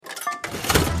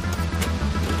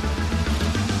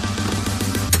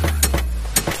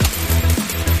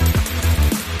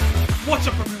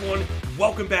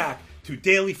Welcome back to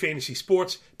Daily Fantasy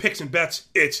Sports, Picks and Bets.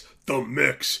 It's The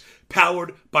Mix.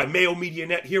 Powered by Mayo Media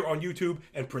Net here on YouTube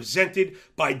and presented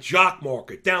by Jock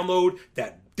Market. Download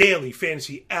that Daily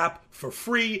Fantasy app for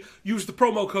free. Use the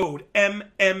promo code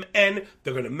MMN.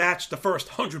 They're going to match the first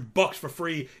 $100 for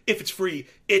free. If it's free,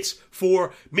 it's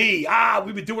for me.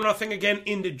 We've been doing our thing again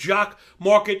in the Jock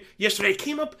Market. Yesterday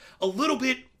came up a little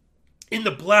bit in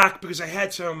the black because I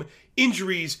had some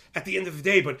injuries at the end of the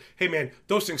day, but hey man,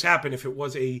 those things happen. If it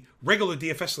was a regular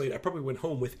DFS slate, I probably went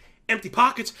home with empty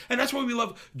pockets, and that's why we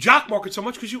love Jock Market so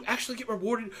much, because you actually get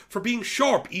rewarded for being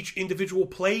sharp. Each individual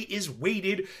play is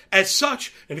weighted as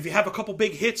such, and if you have a couple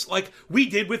big hits like we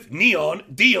did with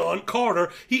Dion Carter,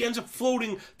 he ends up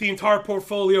floating the entire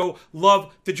portfolio.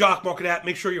 Love the Jock Market app.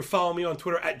 Make sure you're following me on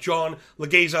Twitter at John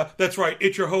Legeza. That's right,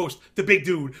 it's your host, the big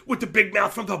dude with the big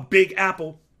mouth from the Big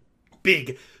Apple,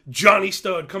 Big Johnny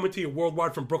Stud, coming to you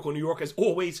worldwide from Brooklyn, New York. As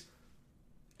always,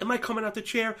 am I coming out the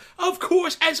chair? Of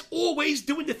course, as always,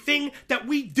 doing the thing that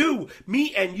we do.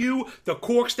 Me and you, the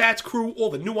Cork Stats crew,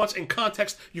 all the nuance and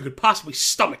context you could possibly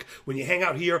stomach when you hang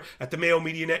out here at the Mayo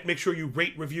Media Net. Make sure you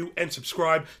rate, review, and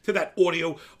subscribe to that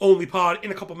audio-only pod.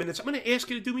 In a couple minutes, I'm going to ask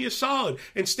you to do me a solid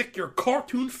and stick your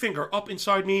cartoon finger up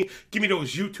inside me. Give me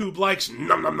those YouTube likes,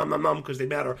 because they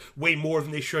matter way more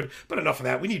than they should. But enough of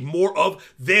that. We need more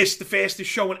of this, the fastest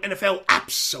show in NFL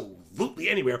absolutely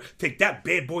anywhere. Take that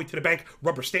bad boy to the bank,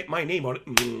 rubber stamp my name on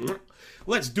it.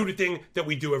 Let's do the thing that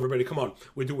we do, everybody. Come on.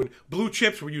 We're doing blue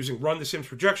chips. We're using Run the Sims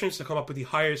projections to come up with the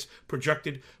highest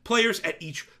projected players at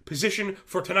each position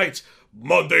for tonight's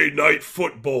Monday Night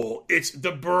Football. It's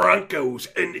the Broncos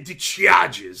and the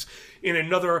Chargers in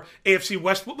another AFC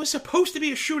West. What was supposed to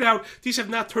be a shootout, these have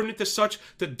not turned into such.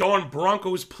 The darn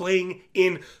Broncos playing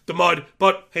in the mud.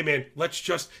 But, hey man, let's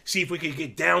just see if we can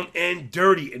get down and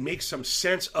dirty and make some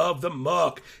sense of the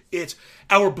muck. It's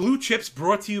our blue chips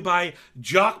brought to you by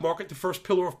Jock Market, the first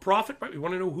pillar of profit. Right? We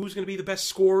want to know who's going to be the best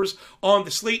scorers on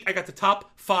the slate. I got the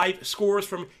top 5 scorers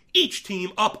from each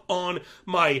team up on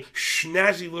my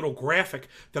snazzy little graphic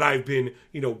that I've been,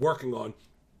 working on.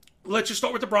 Let's just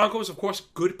start with the Broncos. Of course,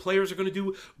 good players are going to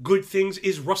do good things.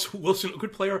 Is Russell Wilson a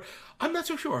good player? I'm not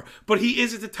so sure. But he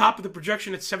is at the top of the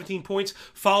projection at 17 points,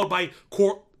 followed by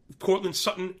Cortland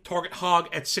Sutton, target hog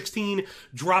at 16,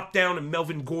 drop down to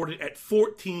Melvin Gordon at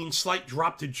 14, slight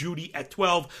drop to Judy at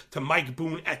 12, to Mike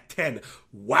Boone at 10.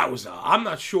 Wowza. I'm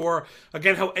not sure,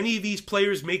 again, how any of these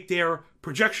players make their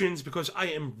projections, because I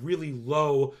am really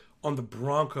low on the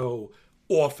Bronco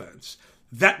offense.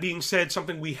 That being said,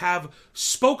 something we have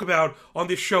spoke about on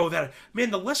this show that,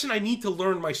 man, the lesson I need to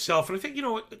learn myself, and I think,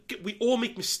 we all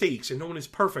make mistakes and no one is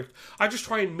perfect. I just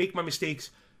try and make my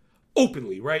mistakes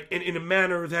openly, right? And in a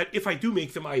manner that if I do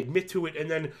make them, I admit to it,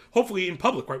 and then hopefully in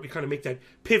public, right, we kind of make that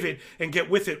pivot and get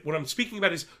with it. What I'm speaking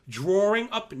about is drawing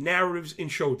up narratives in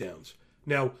showdowns.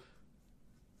 Now,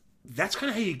 that's kind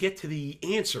of how you get to the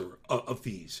answer of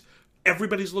these.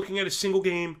 Everybody's looking at a single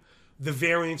game. The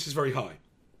variance is very high.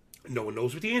 No one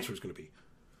knows what the answer is going to be.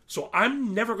 So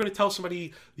I'm never going to tell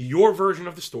somebody your version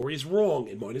of the story is wrong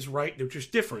and mine is right. They're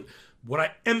just different. What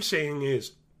I am saying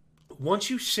is, once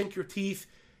you sink your teeth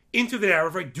into the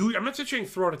narrative, right, I'm not saying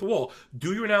throw it at the wall.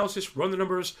 Do your analysis, run the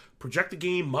numbers, project the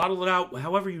game, model it out,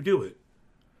 however you do it.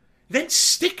 Then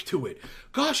stick to it.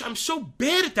 Gosh, I'm so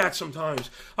bad at that sometimes.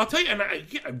 I'll tell you, and I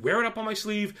wear it up on my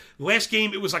sleeve. Last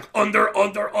game, it was like under.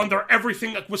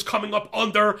 Everything that was coming up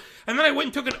under. And then I went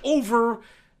and took an over,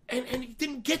 and he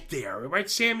didn't get there, right?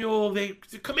 Samuel, the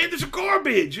Commanders are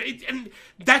garbage. And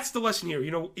that's the lesson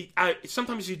here.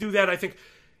 Sometimes you do that. I think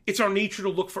it's our nature to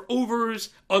look for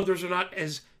overs. Unders are not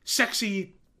as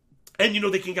sexy. And,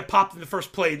 they can get popped in the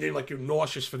first play, and then, you're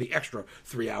nauseous for the extra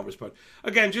 3 hours. But,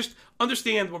 again, just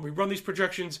understand when we run these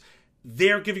projections,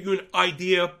 they're giving you an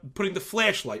idea, putting the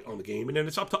flashlight on the game, and then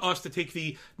it's up to us to take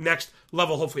the next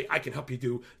level. Hopefully, I can help you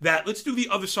do that. Let's do the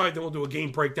other side, then we'll do a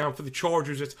game breakdown for the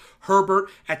Chargers. It's Herbert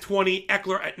at 20,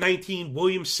 Eckler at 19,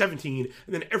 Williams 17,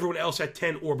 and then everyone else at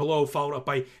 10 or below, followed up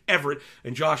by Everett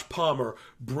and Josh Palmer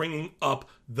bringing up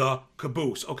the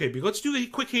caboose. Okay, but let's do the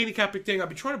quick handicapping thing. I've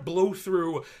been trying to blow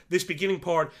through this beginning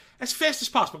part as fast as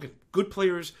possible. Okay, good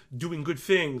players doing good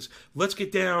things. Let's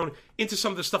get down into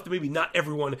some of the stuff that maybe not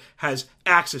everyone has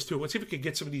access to. Let's see if we can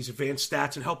get some of these advanced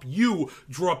stats and help you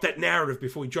draw up that narrative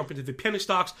before we jump into the penny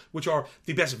stocks, which are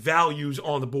the best values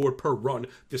on the board per run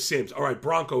the Sims. All right,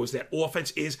 Broncos, that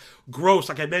offense is gross.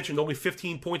 Like I mentioned, only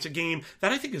 15 points a game.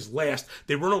 That I think is last.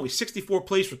 They run only 64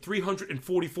 plays for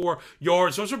 344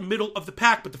 yards. Those are middle of the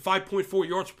pack. sack, but the 5.4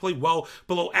 yards per play, well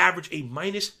below average, a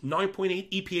minus 9.8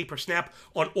 EPA per snap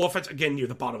on offense, again near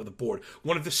the bottom of the board.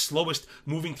 One of the slowest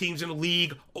moving teams in the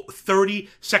league, 30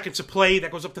 seconds of play,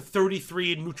 that goes up to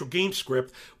 33 in neutral game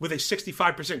script, with a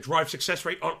 65% drive success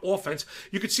rate on offense.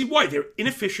 You can see why. They're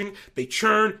inefficient, they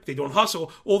churn, they don't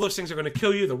hustle. All those things are going to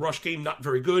kill you. The rush game, not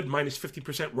very good, minus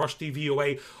 50% rush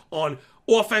DVOA on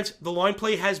offense. The line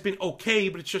play has been okay,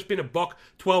 but it's just been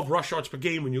 $112 rush yards per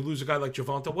game. When you lose a guy like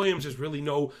Javonte Williams, there's really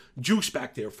no juice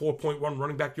back there. 4.1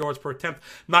 running back yards per attempt,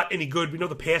 not any good. We know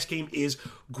the pass game is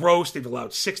gross. They've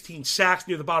allowed 16 sacks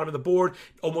near the bottom of the board,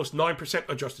 almost 9%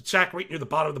 adjusted sack rate near the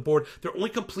bottom of the board. They're only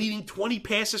completing 20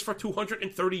 passes for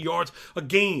 230 yards a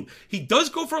game. He does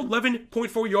go for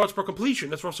 11.4 yards per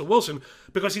completion. That's Russell Wilson,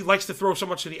 because he likes to throw so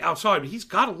much to the outside. But he's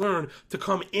got to learn to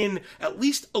come in at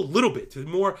least a little bit to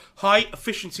more high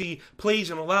efficiency plays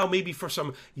and allow maybe for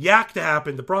some yak to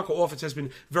happen. The Bronco offense has been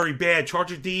very bad.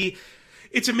 Charger D,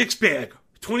 it's a mixed bag.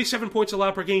 27 points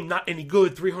allowed per game, not any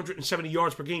good. 370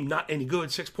 yards per game, not any good.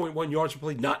 6.1 yards per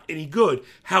play, not any good.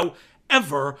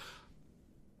 However,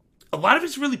 a lot of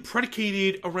it's really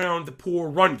predicated around the poor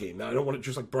run game. Now, I don't want to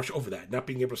just brush over that. Not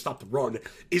being able to stop the run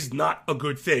is not a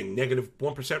good thing. Negative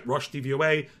 1% rush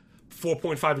DVOA,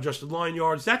 4.5 adjusted line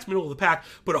yards. That's middle of the pack,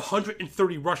 but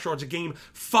 130 rush yards a game,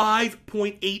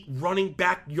 5.8 running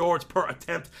back yards per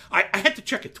attempt. I had to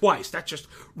check it twice. That's just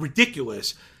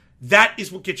ridiculous. That is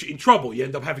what gets you in trouble. You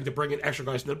end up having to bring in extra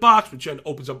guys in the box, which then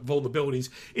opens up vulnerabilities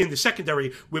in the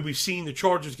secondary, where we've seen the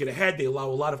Chargers get ahead. They allow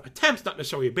a lot of attempts, not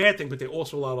necessarily a bad thing, but they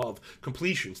also allow a lot of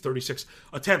completions. 36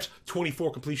 attempts,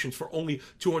 24 completions for only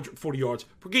 240 yards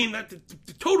per game.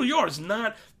 The total yards is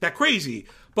not that crazy,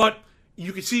 but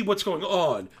you can see what's going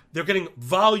on. They're getting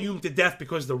volume to death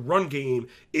because the run game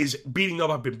is beating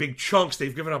them up in big chunks.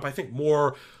 They've given up, I think,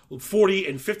 more 40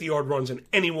 and 50-yard runs than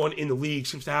anyone in the league.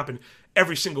 Seems to happen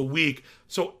every single week.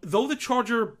 So though the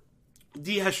Charger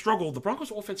D has struggled, the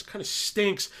Broncos offense kind of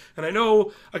stinks. And I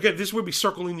know, again, this is where we're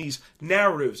circling these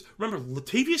narratives. Remember,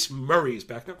 Latavius Murray is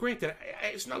back. Now, granted,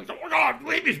 it's not like, oh my God,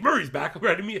 Latavius Murray's back.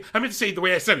 I meant to say it the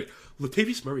way I said it.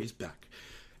 Latavius Murray is back.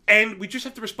 And we just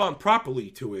have to respond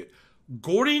properly to it.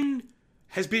 Gordon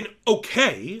has been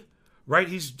okay, right?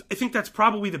 I think that's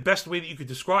probably the best way that you could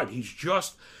describe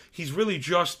it. He's really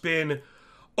just been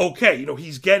okay. You know,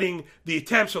 he's getting the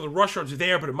attempts, so the rush yards are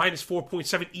there, but a minus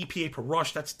 4.7 EPA per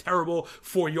rush. That's terrible.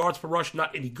 4 yards per rush,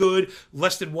 not any good.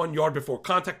 Less than 1 yard before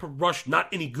contact per rush, not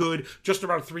any good. Just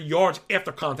around 3 yards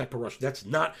after contact per rush. That's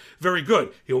not very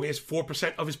good. He only has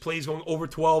 4% of his plays going over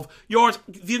 12 yards.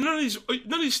 None of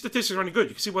these statistics are any good.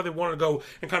 You can see why they want to go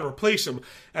and kind of replace him.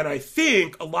 And I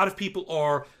think a lot of people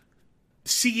are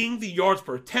seeing the yards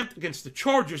per attempt against the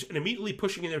Chargers and immediately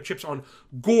pushing in their chips on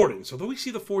Gordon. So though we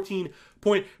see the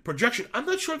 14-point projection, I'm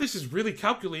not sure this is really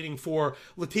calculating for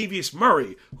Latavius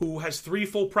Murray, who has 3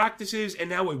 full practices and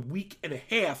now a week and a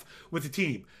half with the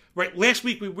team. Right, last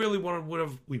week we really would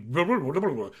have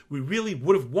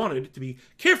wanted to be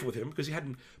careful with him because he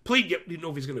hadn't played yet. We didn't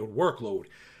know if he's going to workload.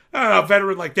 A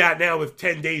veteran like that now with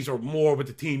 10 days or more with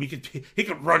the team, he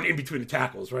could run in between the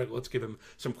tackles, right? Let's give him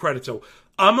some credit. So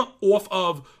I'm off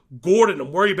of Gordon.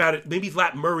 I'm worried about it. Maybe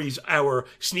Lat Murray's our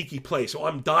sneaky play. So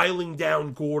I'm dialing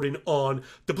down Gordon on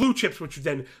the blue chips, which would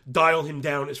then dial him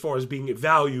down as far as being a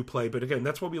value play. But again,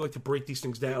 that's why we like to break these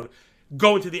things down,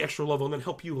 go into the extra level, and then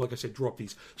help you, like I said, draw up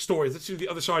these stories. Let's do the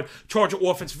other side. Charger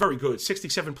offense, very good.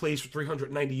 67 plays for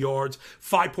 390 yards,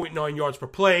 5.9 yards per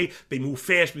play. They move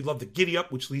fast. We love the giddy up,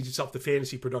 which leads itself to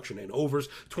fantasy production and overs.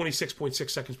 26.6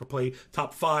 seconds per play,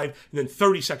 top 5, and then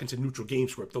 30 seconds in neutral game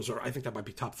script. Those are, I think that might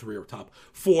be top 3 or top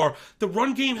 4. The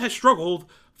run game has struggled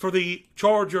for the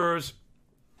Chargers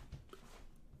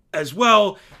as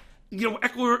well. You know,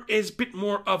 Eckler is a bit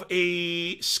more of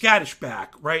a scattish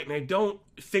back, right? And I don't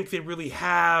think they really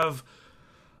have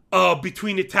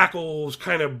between the tackles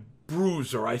kind of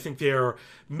bruiser. I think they're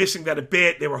missing that a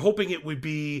bit. They were hoping it would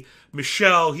be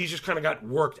Michel. He's just kind of got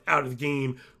worked out of the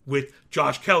game with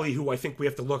Josh Kelly, who I think we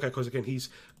have to look at because, again, he's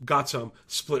got some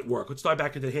split work. Let's dive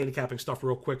back into the handicapping stuff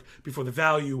real quick before the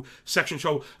value section.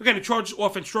 So, again, the Chargers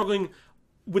offense struggling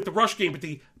with the rush game, but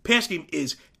the pass game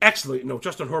is excellent. You know,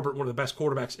 Justin Herbert, one of the best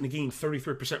quarterbacks in the game,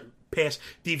 33% pass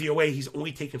DVOA. He's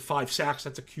only taken 5 sacks.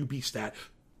 That's a QB stat,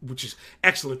 which is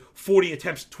excellent. 40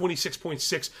 attempts,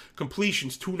 26.6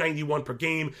 completions, 291 per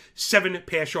game, 7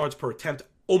 pass yards per attempt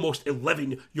almost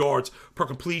 11 yards per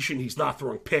completion. He's not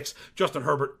throwing picks. Justin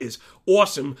Herbert is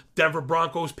awesome. Denver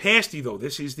Broncos pasty, though.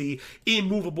 This is the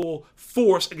immovable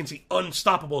force against the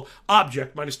unstoppable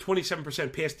object, minus 27%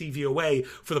 pass DVOA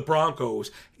for the Broncos.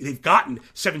 They've gotten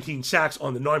 17 sacks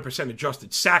on the 9%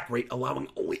 adjusted sack rate, allowing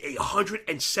only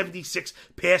 176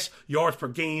 pass yards per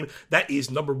game. That is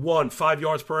number one, 5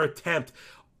 yards per attempt.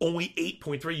 Only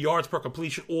 8.3 yards per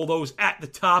completion, all those at the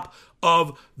top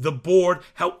of the board.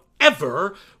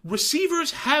 However,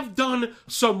 receivers have done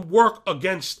some work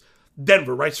against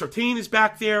Denver, right? Surtain is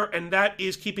back there, and that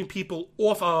is keeping people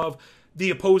off of the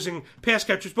opposing pass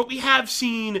catchers. But we have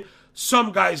seen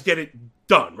some guys get it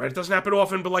done, right? It doesn't happen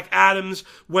often, but like Adams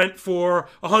went for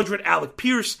 100, Alec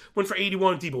Pierce went for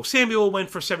 81, Deebo Samuel went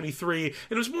for 73, and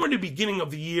it was more in the beginning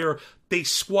of the year. They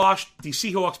squashed the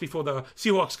Seahawks before the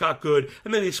Seahawks got good,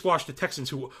 and then they squashed the Texans,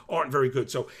 who aren't very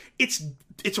good. So it's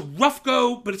a rough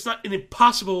go, but it's not an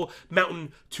impossible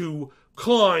mountain to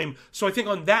climb. So I think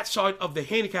on that side of the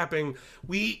handicapping,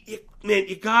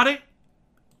 you got it.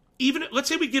 Even, let's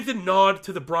say we give the nod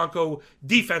to the Bronco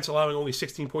defense, allowing only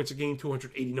 16 points a game,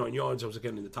 289 yards. I was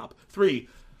again in the top 3.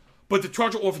 But the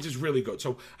Charger offense is really good.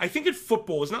 So I think in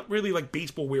football, it's not really like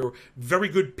baseball where very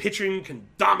good pitching can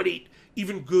dominate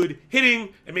even good hitting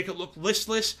and make it look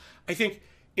listless. I think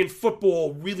in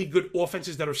football, really good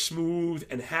offenses that are smooth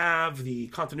and have the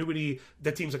continuity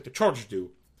that teams like the Chargers do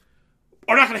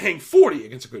are not going to hang 40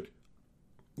 against a good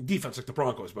defense like the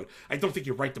Broncos, but I don't think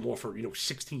you write them off for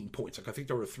 16 points. Like I think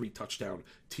they're a 3-touchdown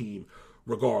team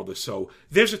regardless. So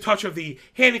there's a touch of the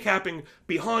handicapping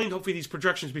behind hopefully these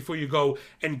projections before you go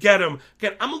and get them.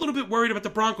 Again, I'm a little bit worried about the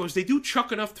Broncos. They do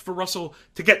chuck enough for Russell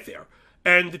to get there,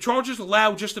 and the Chargers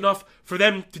allow just enough for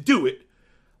them to do it.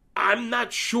 I'm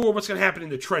not sure what's going to happen in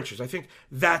the trenches. I think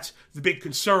that's the big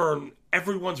concern.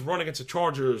 Everyone's running against the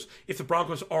Chargers. If the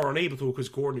Broncos are unable to, because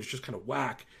Gordon is just kind of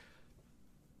whack,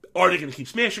 are they going to keep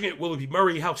smashing it? Will it be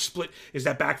Murray? How split is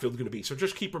that backfield going to be? So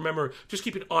just keep an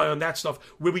eye on that stuff.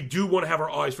 Where we do want to have our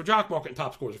eyes for jock market and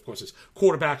top scores, of course, is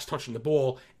quarterbacks touching the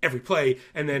ball every play,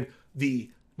 and then the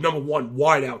number one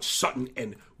wideouts, Sutton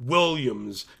and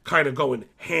Williams, kind of going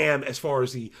ham as far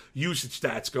as the usage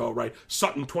stats go, right?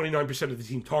 Sutton, 29% of the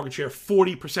team target share,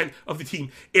 40% of the team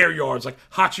air yards, like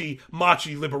Hachi,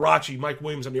 Machi, Liberace, Mike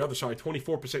Williams on the other side,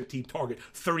 24% team target,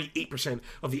 38%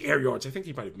 of the air yards. I think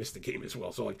he might have missed the game as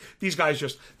well. So, like, these guys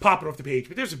just popping off the page.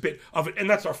 But there's a bit of it, and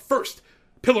that's our first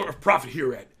pillar of profit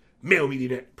here at Mayo Media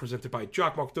Net, presented by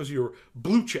Jockmark. Those are your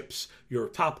blue chips, your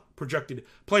top projected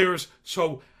players.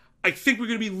 So I think we're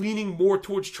going to be leaning more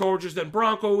towards Chargers than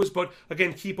Broncos, but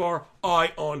again, keep our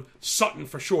eye on Sutton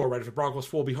for sure, right? If the Broncos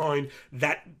fall behind,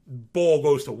 that ball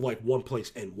goes to like one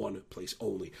place and one place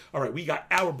only. All right, we got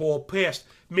our ball past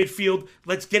midfield.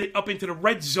 Let's get it up into the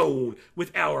red zone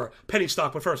with our penny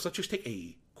stock. But first, let's just take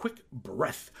a quick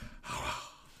breath.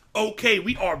 Okay,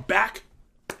 we are back.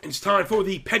 It's time for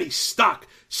the penny stock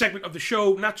segment of the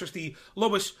show, not just the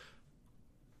lowest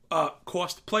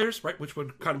cost players, right, which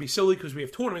would kind of be silly because we have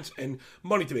tournaments and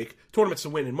money to make, tournaments to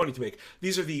win and money to make.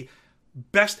 These are the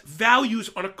best values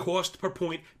on a cost per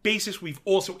point basis. We've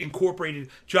also incorporated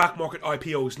Jock Market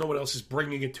IPOs. No one else is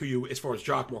bringing it to you as far as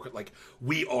Jock Market like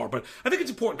we are. But I think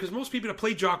it's important because most people that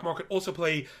play Jock Market also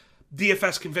play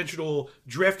DFS conventional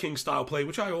DraftKings style play,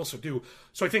 which I also do.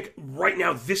 So I think right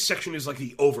now this section is like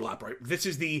the overlap, right? This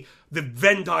is the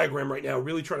Venn diagram right now,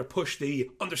 really trying to push the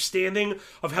understanding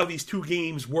of how these two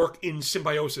games work in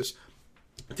symbiosis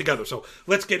together. So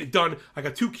let's get it done. I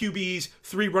got 2 QBs,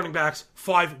 3 running backs,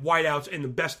 5 wideouts, and the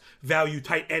best value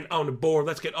tight end on the board.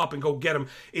 Let's get up and go get them.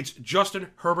 It's Justin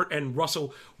Herbert and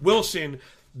Russell Wilson.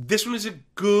 This one is a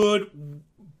good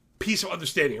piece of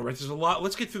understanding, all right? There's a lot.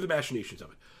 Let's get through the machinations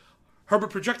of it.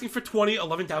 Herbert projecting for 20,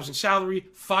 11,000 salary,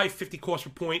 550 cost per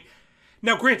point.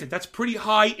 Now, granted, that's pretty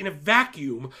high in a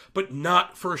vacuum, but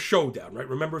not for a showdown, right?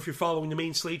 Remember, if you're following the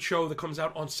main slate show that comes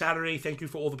out on Saturday, thank you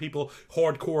for all the people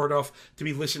hardcore enough to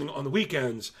be listening on the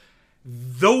weekends.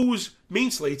 Those main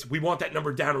slates, we want that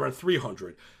number down around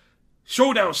 300.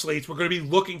 Showdown slates, we're going to be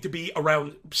looking to be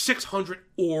around 600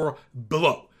 or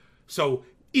below. So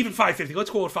even 550, let's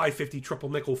call it 550, triple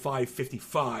nickel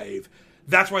 555.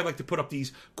 That's why I like to put up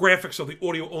these graphics so the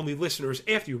audio-only listeners,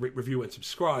 after you rate, review, and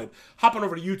subscribe, hop on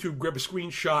over to YouTube, grab a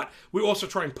screenshot. We also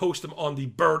try and post them on the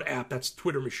Bird app. That's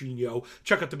Twitter machine, yo.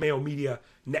 Check out the Mayo Media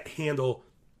Net handle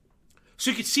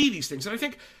so you can see these things. And I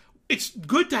think it's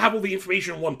good to have all the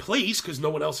information in one place because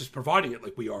no one else is providing it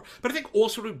like we are. But I think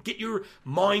also to get your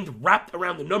mind wrapped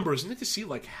around the numbers and then to see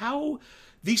like how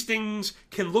these things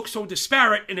can look so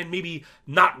disparate and then maybe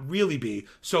not really be.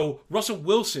 So Russell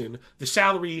Wilson, the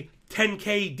salary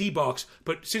 10K D-Bucks,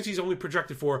 but since he's only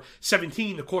projected for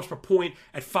 17, the cost per point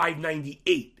at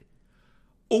 598.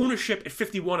 Ownership at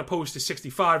 51 opposed to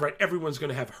 65, right? Everyone's going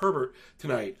to have Herbert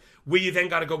tonight. Where you then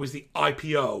got to go is the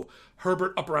IPO.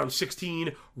 Herbert up around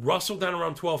 16, Russell down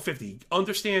around 12.50.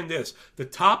 Understand this, the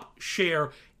top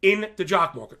share in the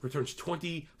jock market returns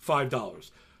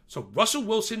 $25. So Russell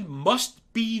Wilson must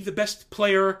be the best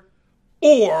player,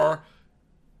 or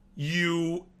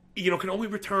you can only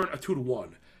return a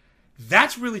 2-to-1.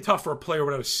 That's really tough for a player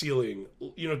without a ceiling.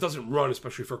 It doesn't run,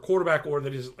 especially for a quarterback, or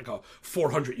that is like a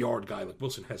 400-yard guy like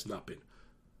Wilson has not been.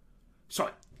 So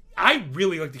I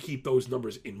really like to keep those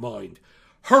numbers in mind.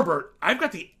 Herbert, I've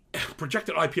got the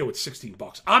projected IPO at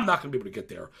 $16. I'm not going to be able to get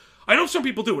there. I know some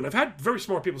people do, and I've had very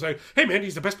smart people say, hey man,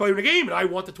 he's the best player in the game, and I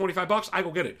want the $25. I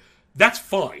go get it. That's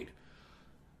fine.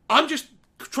 I'm just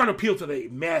trying to appeal to the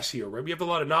mass here, right? We have a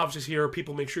lot of novices here.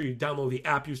 People, make sure you download the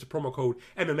app, use the promo code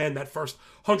MMN. That first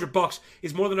 $100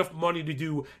 is more than enough money to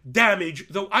do damage,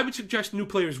 though I would suggest new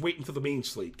players wait until the main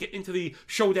slate. Get into the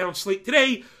showdown slate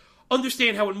today,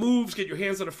 understand how it moves, get your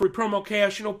hands on a free promo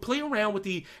cash, play around with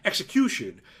the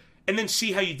execution, and then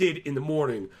see how you did in the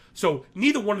morning. So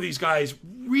neither one of these guys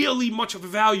really much of a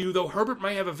value, though Herbert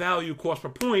might have a value cost per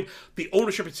point. The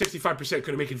ownership at 65% going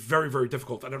to make it very, very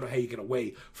difficult. I don't know how you get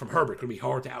away from Herbert. It's going to be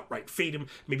hard to outright fade him.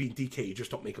 Maybe in DK, you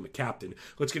just don't make him a captain.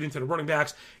 Let's get into the running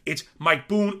backs. It's Mike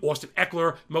Boone, Austin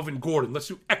Eckler, Melvin Gordon. Let's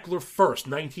do Eckler first.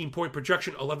 19-point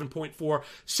projection, 11.4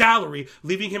 salary,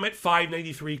 leaving him at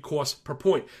 $593 cost per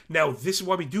point. Now, this is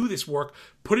why we do this work.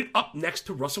 Put it up next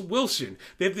to Russell Wilson.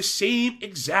 They have the same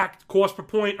exact cost per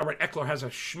point. All right, Eckler has a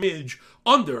smidge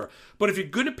under, but if you're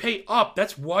going to pay up,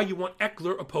 that's why you want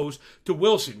Eckler opposed to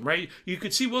Wilson, right? You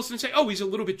could see Wilson and say, oh, he's a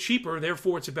little bit cheaper,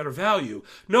 therefore it's a better value.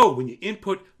 No, when you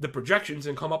input the projections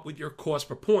and come up with your cost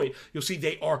per point, you'll see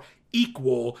they are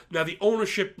equal. Now, the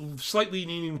ownership slightly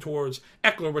leaning towards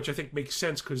Eckler, which I think makes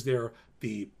sense because they're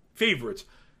the favorites.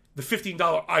 The $15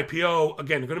 IPO,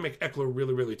 again, going to make Eckler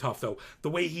really, really tough, though. The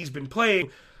way he's been playing,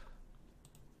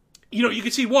 you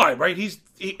can see why, right?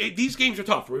 These games are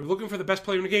tough. We're looking for the best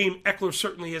player in the game. Eckler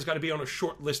certainly has got to be on a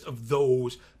short list of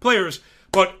those players,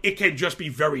 but it can just be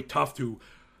very tough to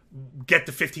get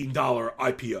the $15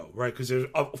 IPO, right? Because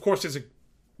of course, there's a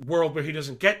world where he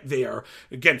doesn't get there.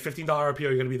 Again, $15 IPO,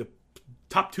 you're going to be the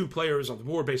top two players on the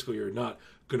board. Basically, you're not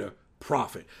going to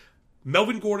profit.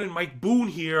 Melvin Gordon, Mike Boone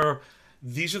here.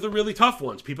 These are the really tough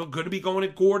ones. People are going to be going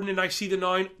at Gordon, and I see the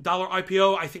 $9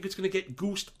 IPO. I think it's going to get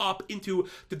goosed up into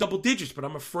the double digits, but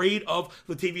I'm afraid of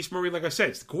Latavius Murray, like I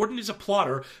said. Gordon is a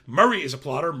plotter. Murray is a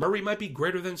plotter. Murray might be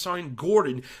greater than signed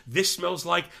Gordon. This smells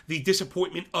like the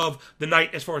disappointment of the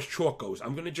night as far as chalk goes.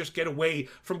 I'm going to just get away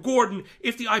from Gordon.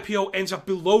 If the IPO ends up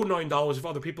below $9, if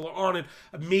other people are on it,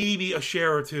 maybe a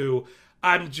share or two.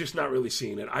 I'm just not really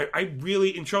seeing it. I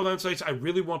really, in showdown sites, I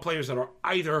really want players that are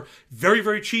either very,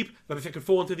 very cheap, that I think could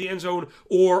fall into the end zone,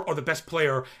 or are the best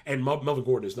player, and Melvin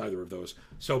Gordon is neither of those.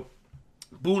 So,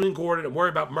 Boone and Gordon, and worry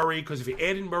about Murray, because if you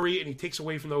add in Murray and he takes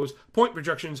away from those point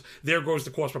projections, there goes the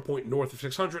cost per point north of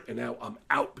 600, and now I'm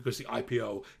out because the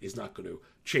IPO is not going to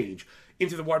change.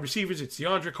 Into the wide receivers, it's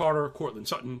DeAndre Carter, Cortland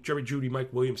Sutton, Jerry Jeudy,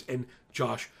 Mike Williams, and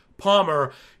Josh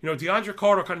Palmer. DeAndre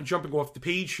Carter kind of jumping off the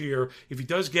page here. If he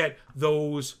does get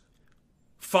those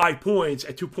 5 points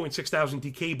at 2.6 thousand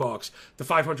DK bucks, the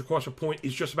 500 cost per point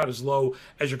is just about as low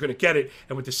as you're going to get it.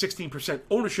 And with the 16%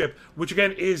 ownership, which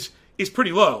again is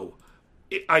pretty low,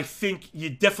 I think you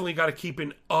definitely got to keep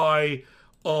an eye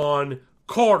on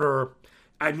Carter.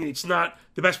 I mean, it's not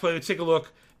the best player. Let's take a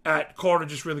look at Carter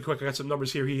just really quick. I got some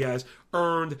numbers here. He has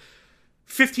earned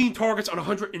 15 targets on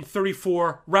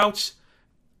 134 routes.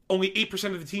 Only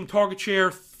 8% of the team target share,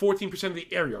 14% of the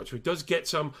air yards. So he does get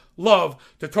some love.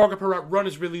 The target per route run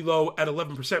is really low at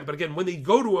 11%. But again, when they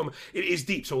go to him, it is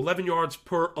deep. So 11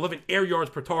 air yards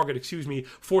per target,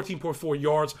 14.4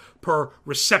 yards per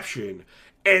reception.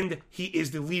 And he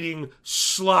is the leading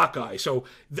slot guy. So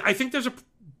I think there's a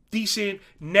decent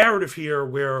narrative here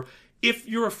where if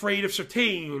you're afraid of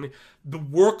Surtain, the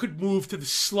work could move to the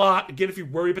slot. Again, if you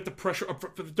worry about the pressure up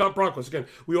for the Broncos. Again,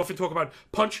 we often talk about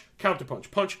punch,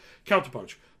 counterpunch, punch,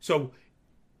 counterpunch. So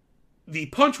the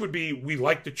punch would be, we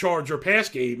like to charge our pass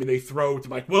game, and they throw to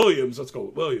Mike Williams. Let's go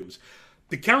with Williams.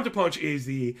 The counterpunch is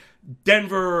the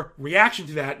Denver reaction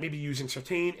to that, maybe using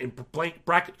Surtain and blank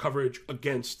bracket coverage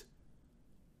against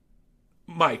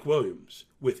Mike Williams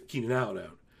with Keenan Allen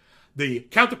out. The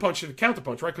counterpunch to the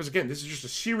counterpunch, right? Because again, this is just a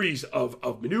series of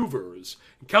maneuvers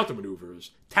and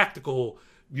countermaneuvers, tactical,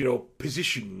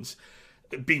 positions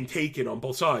being taken on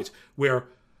both sides, where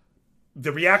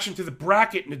the reaction to the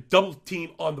bracket and the double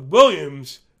team on the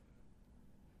Williams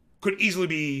could easily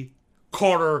be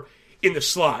Carter in the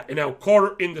slot. And now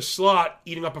Carter in the slot,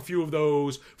 eating up a few of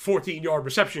those 14-yard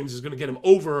receptions, is going to get him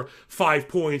over 5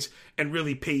 points and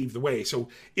really pave the way. So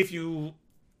if you're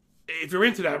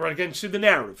into that, right, again, to the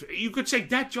narrative, you could say,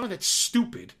 John, that's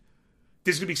stupid.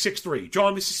 This is going to be 6-3.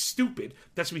 John, this is stupid.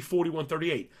 That's going to be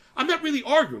 41-38. I'm not really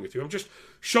arguing with you. I'm just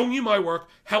showing you my work,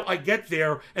 how I get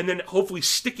there, and then hopefully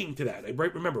sticking to that.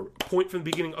 Right? Remember, point from the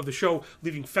beginning of the show,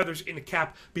 leaving feathers in the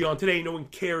cap beyond today. No one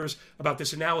cares about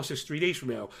this analysis 3 days from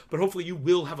now. But hopefully you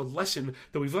will have a lesson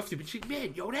that we've left you. But you say,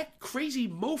 man, that crazy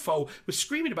mofo was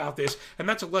screaming about this, and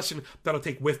that's a lesson that I'll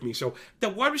take with me. So the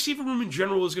wide receiver room in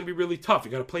general is going to be really tough.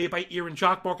 You got to play it by ear in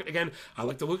Jock Market. Again, I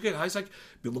like to look at guys like,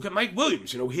 look at Mike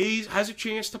Williams. He has a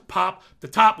chance to pop the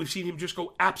top. We've seen him just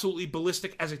go absolutely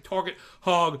ballistic as a target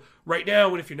hog right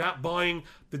now. And if you're not buying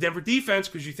the Denver defense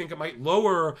because you think it might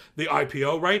lower the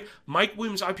IPO, right? Mike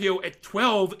Williams' IPO at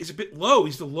 12 is a bit low.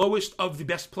 He's the lowest of the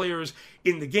best players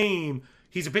in the game.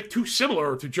 He's a bit too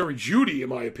similar to Jerry Jeudy, in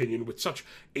my opinion, with such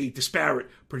a disparate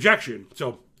projection.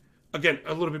 So, again,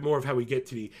 a little bit more of how we get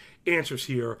to the answers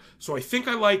here. So I think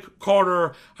I like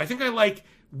Carter. I think I like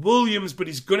Williams, but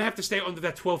he's going to have to stay under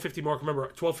that 1250 mark. Remember,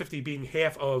 1250 being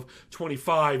half of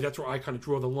 25. That's where I kind of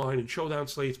draw the line in showdown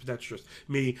slates, but that's just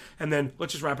me. And then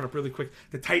let's just wrap it up really quick.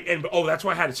 The tight end, that's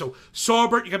why I had it. So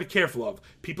Saubert, you got to be careful of.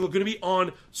 People are going to be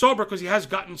on Saubert because he has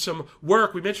gotten some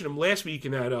work. We mentioned him last week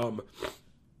in that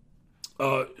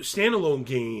standalone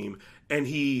game, and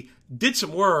he did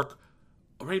some work.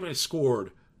 Already might have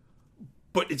scored.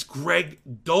 But it's Greg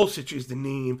Dulcich is the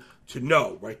name to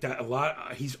know, right? That a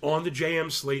lot. He's on the JM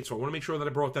slate, so I want to make sure that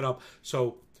I brought that up.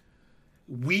 So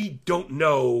we don't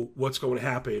know what's going to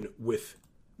happen with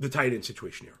the tight end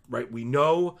situation here, right? We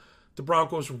know the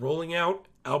Broncos are rolling out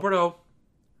Alberto.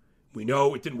 We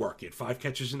know it didn't work. He had 5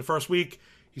 catches in the first week.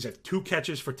 He's had 2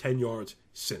 catches for 10 yards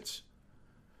since.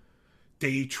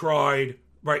 They tried,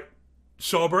 right,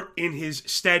 Saubert in his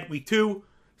stead week 2,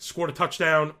 scored a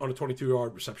touchdown on a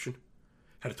 22-yard reception.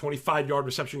 Had a 25-yard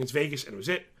reception against Vegas, and it was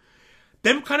it.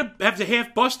 Then kind of have to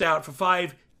half bust out for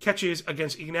 5 catches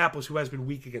against Indianapolis, who has been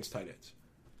weak against tight ends.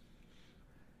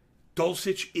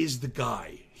 Dulcich is the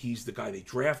guy. He's the guy they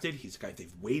drafted. He's the guy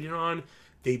they've waited on.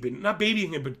 They've been not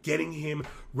babying him, but getting him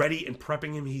ready and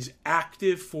prepping him. He's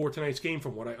active for tonight's game,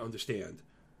 from what I understand.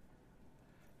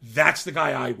 That's the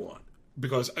guy I want,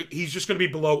 because he's just going to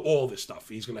be below all this stuff.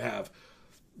 He's going to have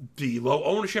the low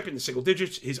ownership in the single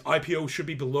digits. His IPO should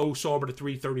be below Saubert at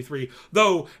 333,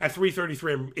 though at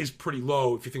 333 is pretty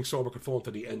low if you think Saubert could fall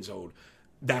into the end zone.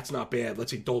 That's not bad.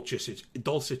 Let's say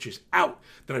Dulcich is out,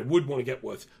 then I would want to get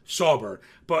with Saubert.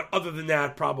 But other than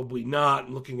that, probably not.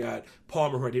 And looking at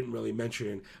Palmer, who I didn't really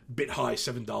mention, bit high,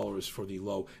 $7 for the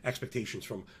low expectations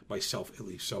from myself at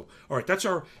least. So, all right, that's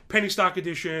our penny stock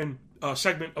edition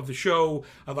segment of the show.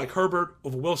 I like Herbert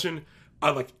over Wilson. I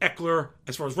like Eckler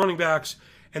as far as running backs.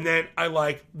 And then I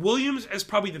like Williams as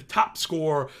probably the top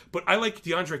scorer, but I like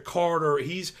DeAndre Carter.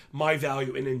 He's my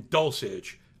value. And then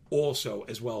Dulcich also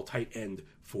as well, tight end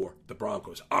for the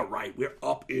Broncos. All right, we're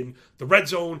up in the red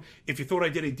zone. If you thought I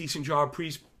did a decent job,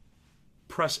 please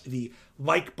press the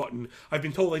like button. I've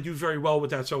been told I do very well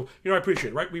with that, so, I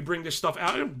appreciate it, right? We bring this stuff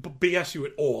out. I don't BS you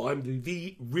at all. I'm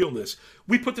the realness.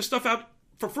 We put this stuff out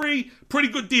for free. Pretty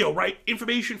good deal, right?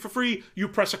 Information for free. You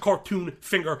press a cartoon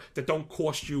finger that don't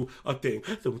cost you a thing.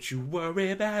 Don't you worry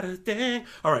about a thing.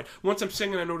 All right, once I'm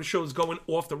singing, I know the show is going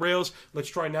off the rails. Let's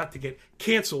try not to get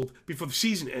canceled before the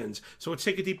season ends. So let's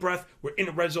take a deep breath. We're in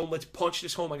the red zone. Let's punch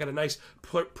this home. I got a nice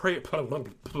player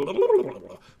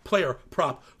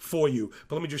prop for you.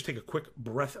 But let me just take a quick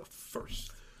breath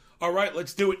first. All right,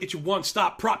 let's do it. It's your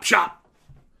one-stop prop shop.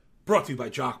 Brought to you by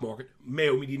Jock Market,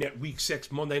 Mayo Media Net Week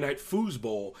 6 Monday Night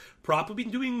Foosball prop. We've been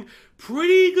doing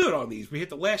pretty good on these. We hit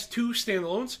the last 2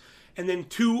 standalones and then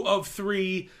 2 of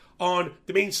 3 on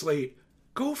the main slate.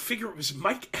 Go figure, it was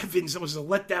Mike Evans that was a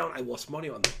letdown. I lost money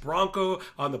on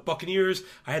the Buccaneers.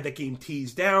 I had that game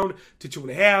teased down to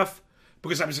 2.5.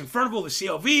 Because I was in front of all the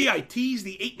CLV, I teased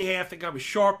the 8.5. I think I was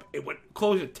sharp. It went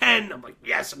close at 10. I'm like,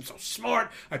 yes, I'm so smart.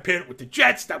 I paired it with the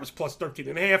Jets. That was plus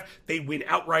 13.5. They win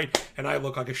outright, and I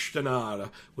look like a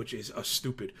shtanada, which is a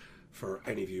stupid for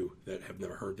any of you that have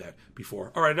never heard that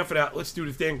before. All right, enough of that. Let's do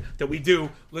the thing that we do.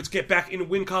 Let's get back in the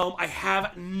win column. I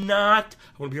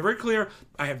want to be very clear,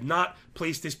 I have not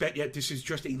placed this bet yet. This is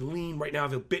just a lean right now. I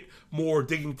have a bit more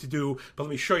digging to do, but let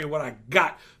me show you what I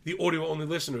got. The audio-only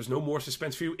listeners, no more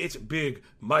suspense for you. It's Big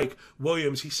Mike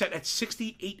Williams. He's set at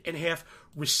 68.5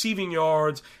 receiving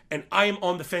yards, and I am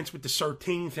on the fence with the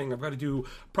Surtain thing. I've got to do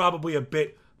probably a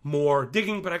bit more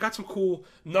digging, but I got some cool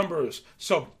numbers.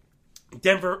 So,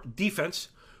 Denver defense,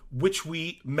 which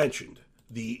we mentioned.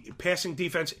 The passing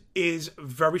defense is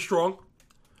very strong.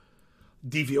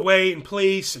 DVOA in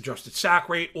place, adjusted sack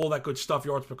rate, all that good stuff,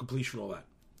 yards per completion, all that.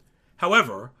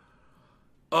 However,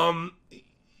 like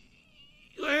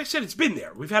I said, it's been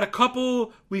there. We've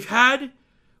had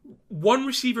one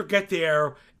receiver get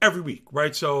there every week,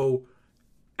 right? So,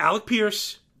 Alec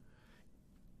Pierce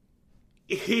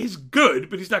is good,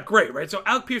 but he's not great, right? So,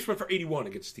 Alec Pierce went for 81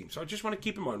 against the team. So, I just want to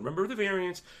keep him on. Remember the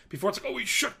variance before it's like, oh, he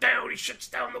shuts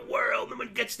down the world. And when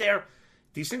he gets there,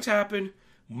 these things happen.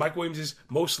 Mike Williams is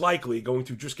most likely going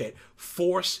to just get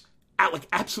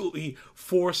absolutely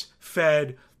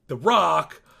force-fed the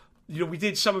rock. We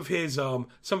did some of his stats,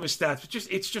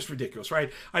 but it's just ridiculous, right?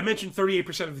 I mentioned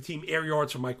 38% of the team air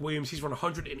yards for Mike Williams. He's run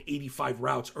 185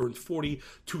 routes, earned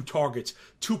 42 targets,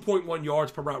 2.1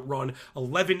 yards per route run,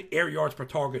 11 air yards per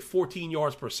target, 14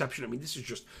 yards per reception. I mean, this is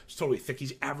just totally thick.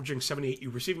 He's averaging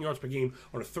 78 receiving yards per game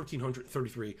on a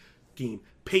 1,333 game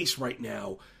pace right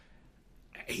now.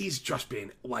 He's just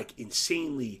been like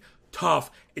insanely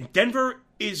tough. And Denver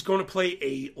is going to play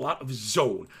a lot of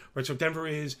zone, right? So Denver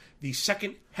is the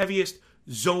second heaviest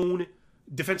zone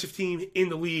defensive team in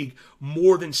the league,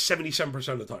 more than 77%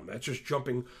 of the time. That's just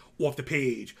jumping off the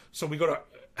page. So we go to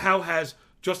how has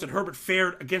Justin Herbert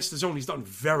fared against the zone? He's done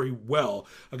very well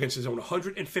against the zone.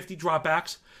 150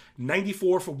 dropbacks,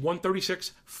 94 for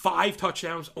 136, 5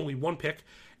 touchdowns, only 1 pick,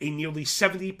 a nearly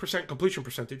 70% completion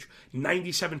percentage,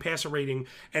 97 passer rating,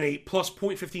 and a plus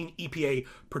 .15 EPA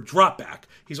per dropback.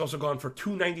 He's also gone for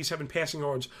 297 passing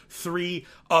yards, 3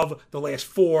 of the last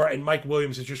 4, and Mike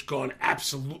Williams has just gone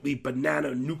absolutely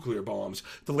banana nuclear bombs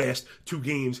the last 2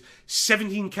 games.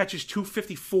 17 catches,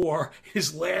 254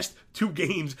 his last 2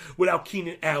 games without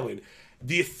Keenan Allen.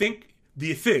 Do you think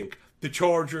the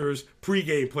Chargers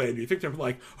pregame plan, do you think they're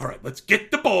like, all right, let's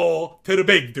get the ball to the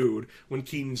big dude when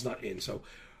Keenan's not in? So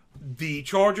the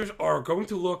Chargers are going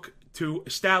to look to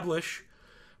establish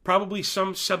probably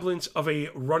some semblance of a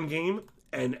run game,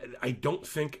 and I don't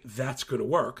think that's going to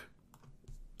work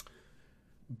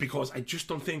because I just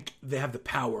don't think they have the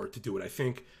power to do it. I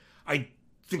think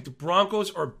the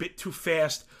Broncos are a bit too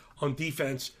fast on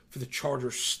defense for the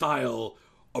Chargers' style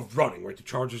of running, right? The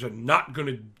Chargers are not going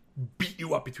to beat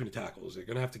you up between the tackles. They're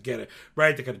going to have to get it,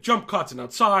 right? They got to jump cuts and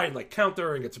outside, like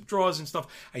counter and get some draws and stuff.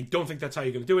 I don't think that's how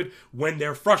you're going to do it when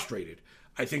they're frustrated.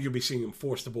 I think you'll be seeing them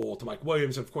force the ball to Mike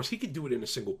Williams, and of course, he can do it in a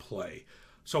single play.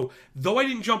 So, though I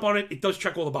didn't jump on it, it does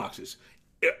check all the boxes.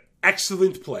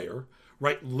 Excellent player,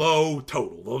 right? Low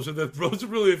total. Those are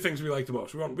really the things we like the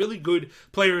most. We want really good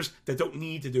players that don't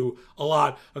need to do a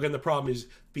lot. Again, the problem is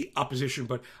the opposition,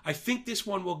 but I think this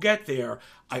one will get there.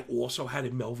 I also had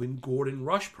a Melvin Gordon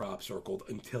rush prop circled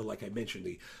until, like I mentioned,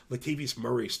 the Latavius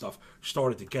Murray stuff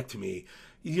started to get to me.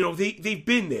 They've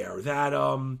been there.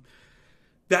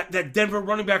 That Denver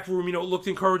running back room, looked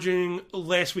encouraging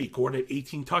last week. Gordon had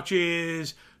 18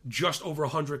 touches, just over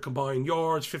 100 combined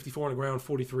yards, 54 on the ground,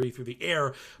 43 through the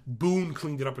air. Boone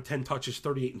cleaned it up with 10 touches,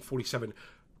 38 and 47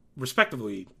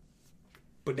 respectively.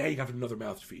 But now you got another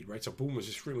mouth to feed, right? So Boone was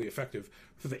extremely effective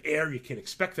through the air. You can't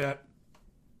expect that.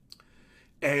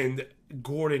 And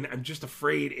Gordon, I'm just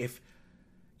afraid if,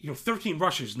 13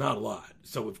 rushes is not a lot.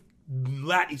 So if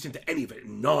Lat eats into any of it,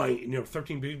 9,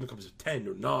 13 becomes a 10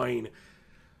 or 9,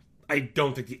 I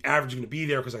don't think the average is going to be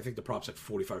there because I think the prop's at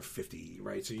 45, 50,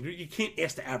 right? So you can't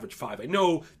ask to average 5. I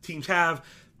know teams have,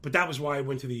 but that was why I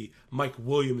went to the Mike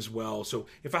Williams well. So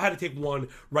if I had to take one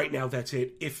right now, that's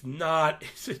it. If not,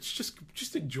 it's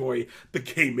just enjoy the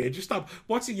game, man. Just stop.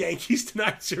 Watch the Yankees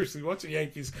tonight. Seriously, watch the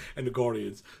Yankees and the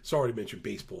Guardians. Sorry to mention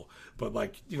baseball, but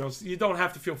you don't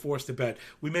have to feel forced to bet.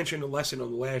 We mentioned a lesson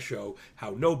on the last show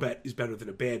how no bet is better than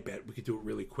a bad bet. We could do it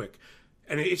really quick.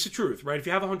 And it's the truth, right? If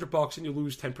you have $100 and you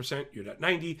lose 10%, you're at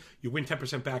 90. You win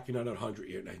 10% back, you're not at 100,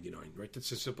 you're at 99, right? That's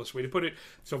the simplest way to put it.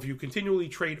 So if you continually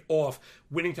trade off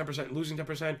winning 10% and losing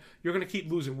 10%, you're going to keep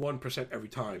losing 1% every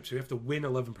time. So you have to win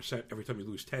 11% every time you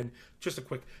lose 10. Just a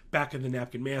quick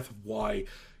back-of-the-napkin math of why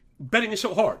betting is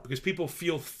so hard, because people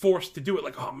feel forced to do it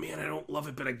like, oh, man, I don't love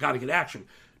it, but I got to get action.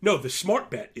 No, the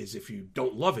smart bet is if you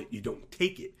don't love it, you don't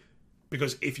take it.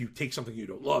 Because if you take something you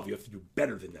don't love, you have to do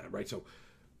better than that, right? So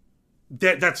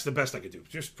that's the best I could do.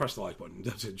 Just press the like button.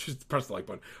 That's it. Just press the like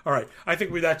button. All right. I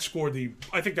think that scored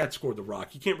the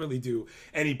rock. You can't really do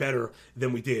any better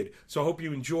than we did. So I hope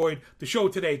you enjoyed the show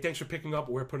today. Thanks for picking up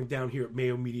what we're putting down here at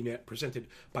Mayo Media Net, presented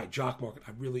by Jock Market.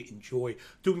 I really enjoy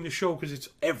doing the show because it's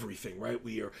everything, right?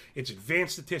 It's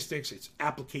advanced statistics, it's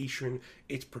application,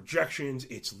 it's projections,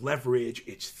 it's leverage,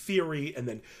 it's theory, and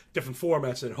then different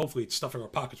formats, and hopefully it's stuffing our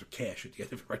pockets with cash at the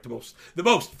end of it, right? The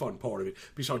most fun part of it,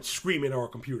 besides screaming at our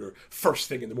computer first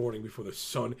thing in the morning before the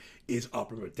sun is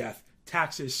up. Remember, death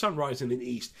taxes, sun rising in the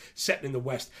east, setting in the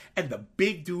west, and the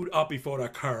big dude up before the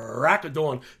crack of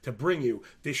dawn to bring you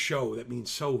this show that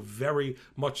means so very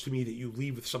much to me that you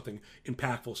leave with something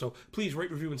impactful. So please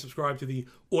rate, review, and subscribe to the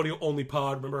audio-only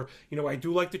pod. Remember, I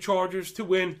do like the Chargers to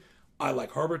win. I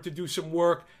like Herbert to do some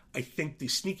work. I think the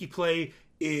sneaky play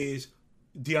is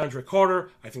DeAndre Carter.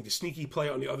 I think the sneaky play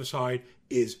on the other side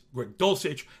is Greg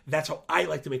Dulcich. That's how I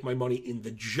like to make my money in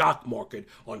the jock market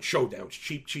on showdowns.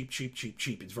 Cheap, cheap, cheap, cheap,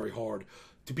 cheap. It's very hard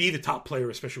to be the top player,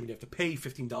 especially when you have to pay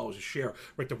 $15 a share.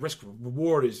 Right, the risk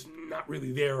reward is not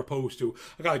really there, opposed to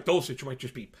a guy like Dulcich who might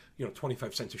just be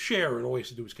 25 cents a share, and all he has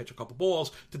to do is catch a couple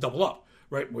balls to double up.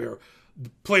 Right, where the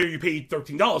player you paid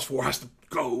 $13 for has to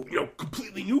go,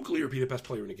 completely nuclear, be the best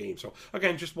player in the game. So,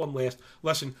 again, just one last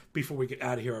lesson before we get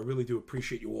out of here. I really do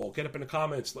appreciate you all. Get up in the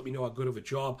comments. Let me know how good of a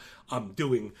job I'm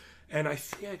doing. And I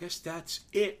guess that's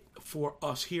it for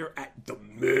us here at The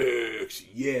Mix.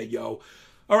 Yeah, yo.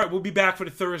 All right, we'll be back for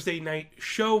the Thursday night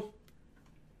show.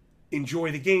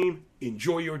 Enjoy the game.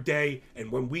 Enjoy your day.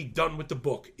 And when we done with the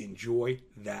book, enjoy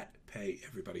that pay,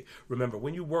 everybody. Remember,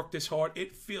 when you work this hard,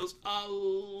 it feels a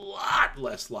lot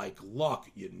less like luck.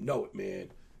 You know it,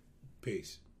 man.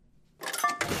 Peace.